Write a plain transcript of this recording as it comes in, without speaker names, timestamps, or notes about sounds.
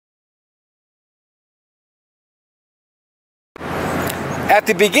At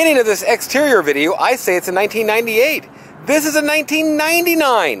the beginning of this exterior video, I say it's a 1998. This is a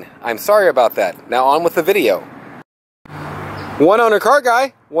 1999. I'm sorry about that. Now on with the video. One owner car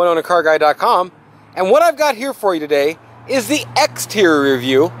guy, oneownercarguy.com, and what I've got here for you today is the exterior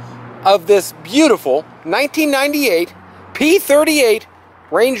review of this beautiful 1998 P38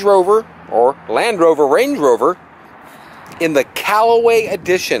 Range Rover, or Land Rover Range Rover, in the Callaway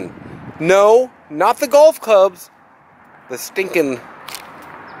edition. No, not the golf clubs, the stinking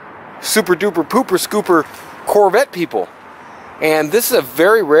super duper pooper scooper Corvette people. And this is a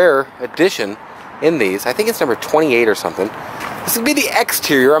very rare edition in these. I think it's number 28 or something. This will be the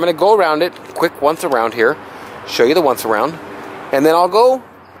exterior. I'm going to go around it, quick once around here, show you the once around, and then I'll go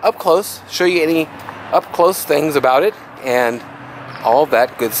up close, show you any up close things about it and all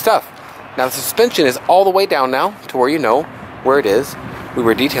that good stuff. Now the suspension is all the way down now to where you know where it is. We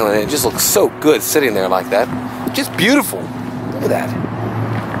were detailing it. It just looks so good sitting there like that. Just beautiful. Look at that.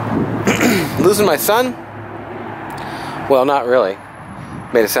 Losing my son? Well, not really.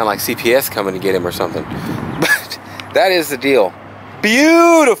 Made it sound like CPS coming to get him or something. But that is the deal.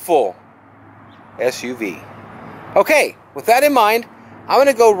 Beautiful SUV. Okay, with that in mind, I'm going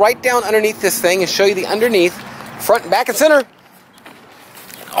to go right down underneath this thing and show you the underneath, front and back and center.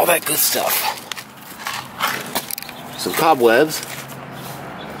 All that good stuff. Some cobwebs.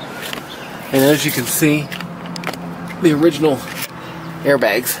 And as you can see, the original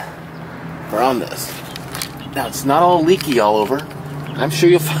airbags are on this. Now it's not all leaky all over. I'm sure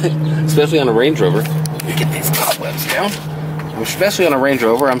you'll find, especially on a Range Rover, let me get these cobwebs down. Especially on a Range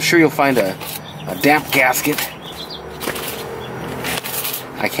Rover, I'm sure you'll find a damp gasket.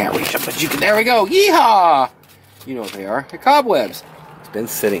 I can't reach them, but you can, there we go, yeehaw! You know what they are, they're cobwebs. It's been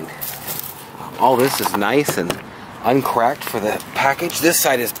sitting. All this is nice and uncracked for the package. This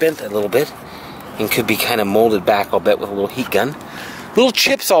side is bent a little bit and could be kind of molded back, I'll bet, with a little heat gun. Little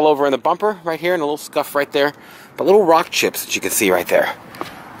chips all over in the bumper right here and a little scuff right there. But little rock chips that you can see right there.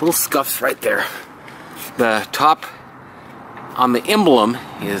 Little scuffs right there. The top on the emblem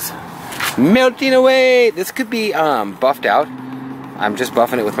is melting away. This could be buffed out. I'm just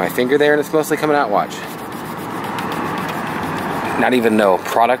buffing it with my finger there and it's mostly coming out. Watch. Not even no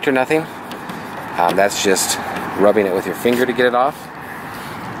product or nothing. That's just rubbing it with your finger to get it off.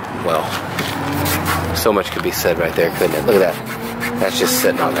 Well, so much could be said right there, couldn't it? Look at that. That's just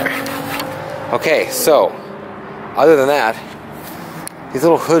sitting on there. Okay, so other than that, these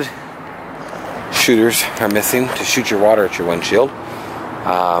little hood shooters are missing to shoot your water at your windshield.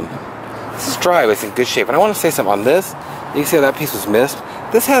 This drive is in good shape. And I want to say something on this. You can see how that piece was missed.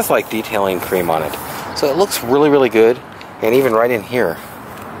 This has like detailing cream on it. So it looks really, really good. And even right in here.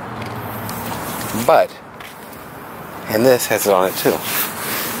 And this has it on it too.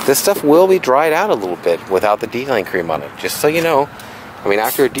 This stuff will be dried out a little bit without the detailing cream on it. Just so you know. I mean,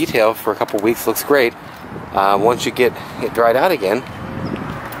 after a detail for a couple weeks looks great. Once you get it dried out again,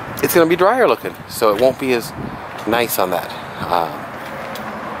 it's going to be drier looking. So it won't be as nice on that.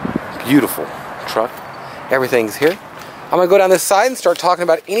 Beautiful truck. Everything's here. I'm going to go down this side and start talking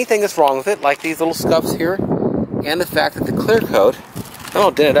about anything that's wrong with it, like these little scuffs here, and the fact that the clear coat, I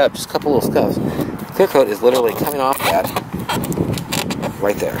don't dent it up, just a couple little scuffs. The clear coat is literally coming off that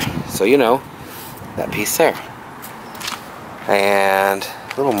right there. So you know, that piece there. And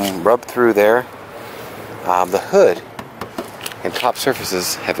a little rub through there. The hood and top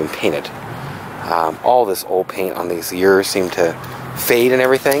surfaces have been painted. All this old paint on these years seem to fade and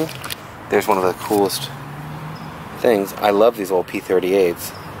everything. There's one of the coolest things. I love these old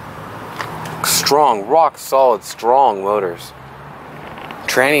P38s. Strong, rock solid, strong motors.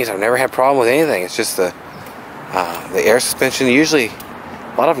 Trannies, I've never had a problem with anything. It's just the air suspension. Usually,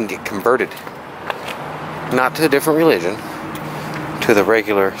 a lot of them get converted. Not to a different religion. To the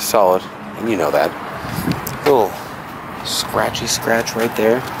regular solid. And you know that. Little scratchy scratch right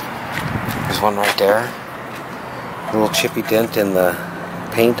there. There's one right there. A little chippy dent in the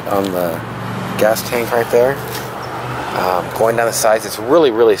paint on the gas tank right there. Going down the sides, it's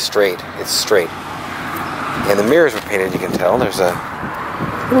really, really straight. It's straight. And the mirrors were painted, you can tell. There's a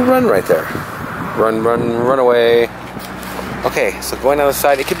little run right there. Run, run, run away. Okay, so going down the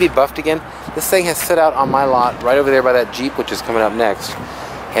side, it could be buffed again. This thing has sit out on my lot right over there by that Jeep, which is coming up next,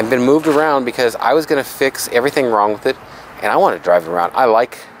 and been moved around because I was going to fix everything wrong with it, and I want to drive it around. I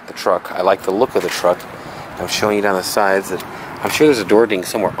like the truck. I like the look of the truck. I'm showing you down the sides that I'm sure there's a door ding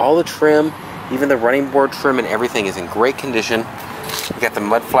somewhere. All the trim, even the running board trim and everything is in great condition. We got the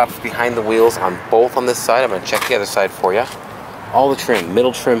mud flaps behind the wheels on both on this side. I'm going to check the other side for you. All the trim,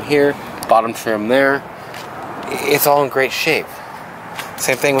 middle trim here, bottom trim there. It's all in great shape.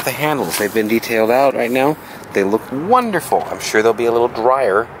 Same thing with the handles. They've been detailed out right now. They look wonderful. I'm sure they'll be a little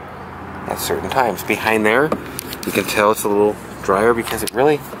drier at certain times. Behind there, you can tell it's a little drier because it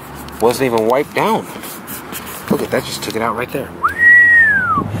really wasn't even wiped down. Look at that, just took it out right there.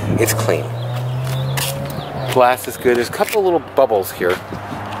 It's clean. Glass is good. There's a couple little bubbles here.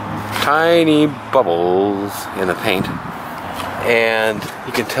 Tiny bubbles in the paint. And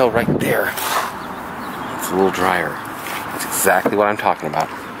you can tell right there, it's a little drier. That's exactly what I'm talking about.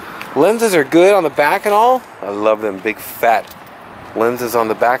 Lenses are good on the back and all. I love them big fat lenses on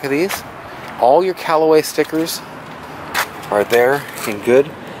the back of these. All your Callaway stickers are there and good.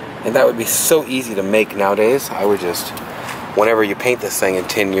 And that would be so easy to make nowadays. I would just, whenever you paint this thing in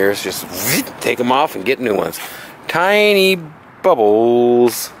 10 years, just take them off and get new ones. Tiny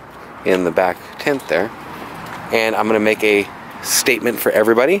bubbles in the back tint there. And I'm going to make a statement for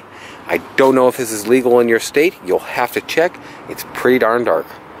everybody. I don't know if this is legal in your state. You'll have to check. It's pretty darn dark.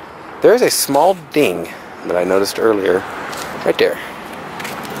 There's a small ding that I noticed earlier right there.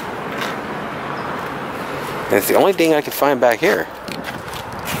 And it's the only ding I could find back here.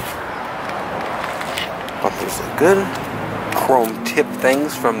 Oh, these are good chrome tip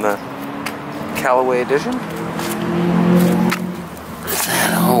things from the Callaway edition. What is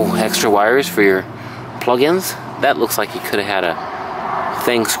that? Oh, extra wires for your plug-ins. That looks like you could have had a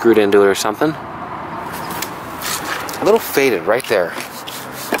thing screwed into it or something. A little faded right there.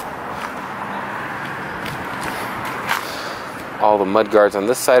 All the mud guards on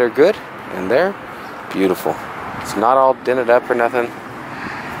this side are good, and there, beautiful. It's not all dented up or nothing.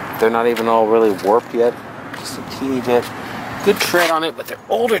 They're not even all really warped yet, just a teeny bit. Good tread on it, but they're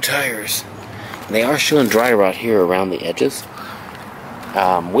older tires. And they are showing dry rot here around the edges.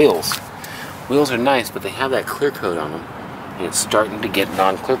 Wheels. Wheels are nice, but they have that clear coat on them, and it's starting to get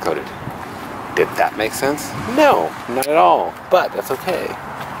non-clear coated. Did that make sense? No, not at all, but that's okay.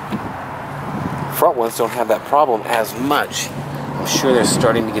 Front ones don't have that problem as much. I'm sure they're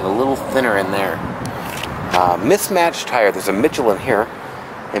starting to get a little thinner in there. Mismatched tire. There's a Mitchell in here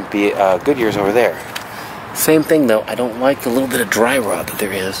and Goodyear's over there. Same thing though, I don't like the little bit of dry rot that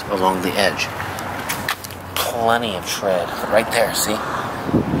there is along the edge. Plenty of tread right there, see?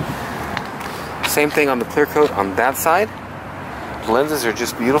 Same thing on the clear coat on that side. The lenses are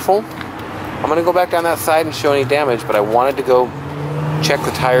just beautiful. I'm going to go back down that side and show any damage, but I wanted to go check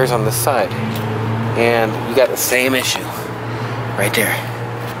the tires on this side. And you got the same issue right there.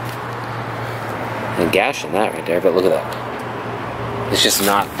 And a gash in that right there, but look at that. It's just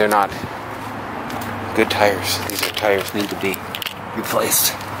not, they're not good tires. These are tires need to be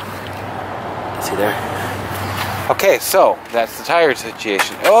replaced. See there? Okay, so that's the tire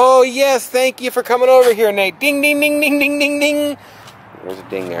situation. Oh yes, thank you for coming over here, Nate. Ding, ding, ding, ding, ding, ding, ding. There's a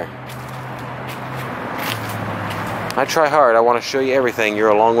ding there. I try hard. I want to show you everything. You're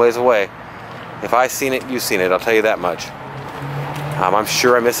a long ways away. If I've seen it, you've seen it. I'll tell you that much. I'm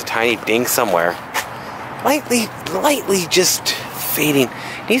sure I missed a tiny ding somewhere. Lightly just fading.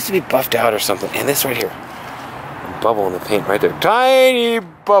 Needs to be buffed out or something. And this right here. Bubble in the paint right there. Tiny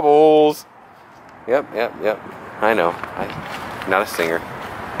bubbles. Yep. I know. I'm not a singer.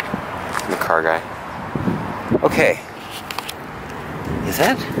 I'm a car guy. Okay. Is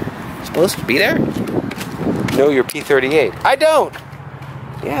that supposed to be there? No, you're P38. I don't!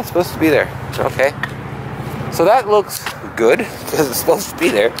 Yeah, it's supposed to be there. Okay. So that looks good, because it's supposed to be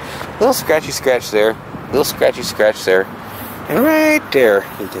there. Little scratchy scratch there. Little scratchy scratch there. And right there,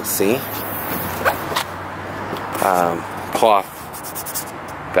 you can see. Cloth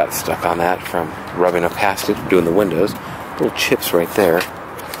got stuck on that from rubbing up past it, doing the windows. Little chips right there.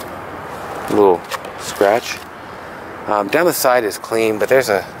 Little scratch. Down the side is clean, but there's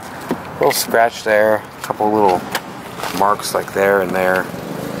a little scratch there. A couple little marks like there and there.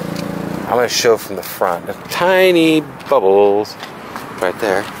 I'm going to show from the front. The tiny bubbles right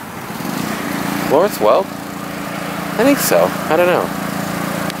there. Lawrence Weld? I think so. I don't know.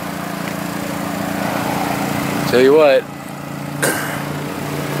 Tell you what.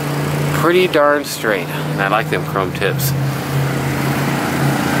 Pretty darn straight. And I like them chrome tips.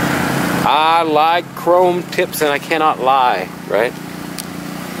 I like chrome tips and I cannot lie, right?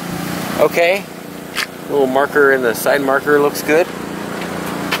 Okay. Little marker in the side marker looks good.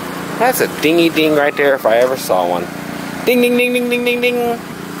 That's a dingy ding right there if I ever saw one. Ding, ding, ding, ding, ding, ding, ding.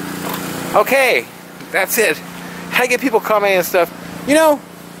 Okay, that's it. I get people commenting and stuff. You know,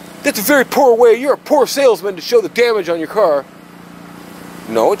 that's a very poor way. You're a poor salesman to show the damage on your car.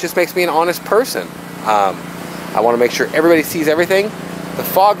 No, it just makes me an honest person. I want to make sure everybody sees everything. The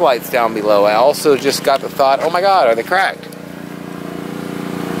fog lights down below. I also just got the thought, oh my God, are they cracked?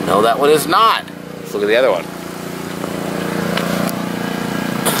 No, that one is not. Let's look at the other one.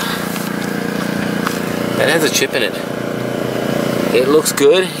 That has a chip in it. It looks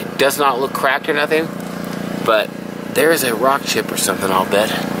good. It does not look cracked or nothing. But there's a rock chip or something, I'll bet.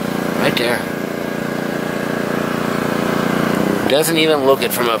 Right there. Doesn't even look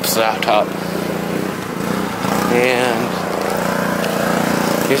it from up top. And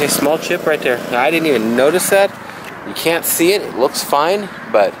here's a small chip right there. Now, I didn't even notice that. You can't see it. It looks fine,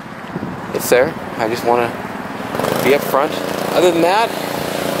 but it's there. I just want to be up front. Other than that,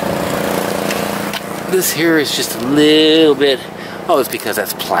 this here is just a little bit, oh, it's because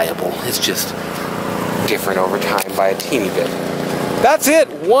that's pliable. It's just different over time by a teeny bit. That's it.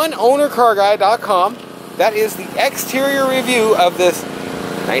 OneOwnerCarGuy.com. That is the exterior review of this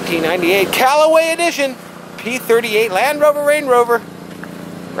 1998 Callaway edition P38 Land Rover Range Rover.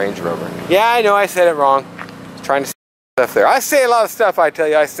 Yeah, I know I said it wrong. Trying to say stuff there. I say a lot of stuff, I tell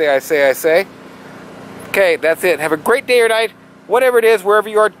you. I say. Okay, that's it. Have a great day or night. Whatever it is, wherever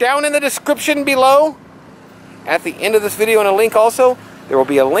you are, down in the description below. At the end of this video and a link also, there will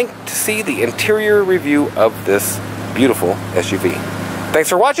be a link to see the interior review of this beautiful SUV. Thanks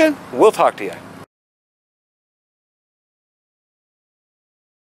for watching. We'll talk to you.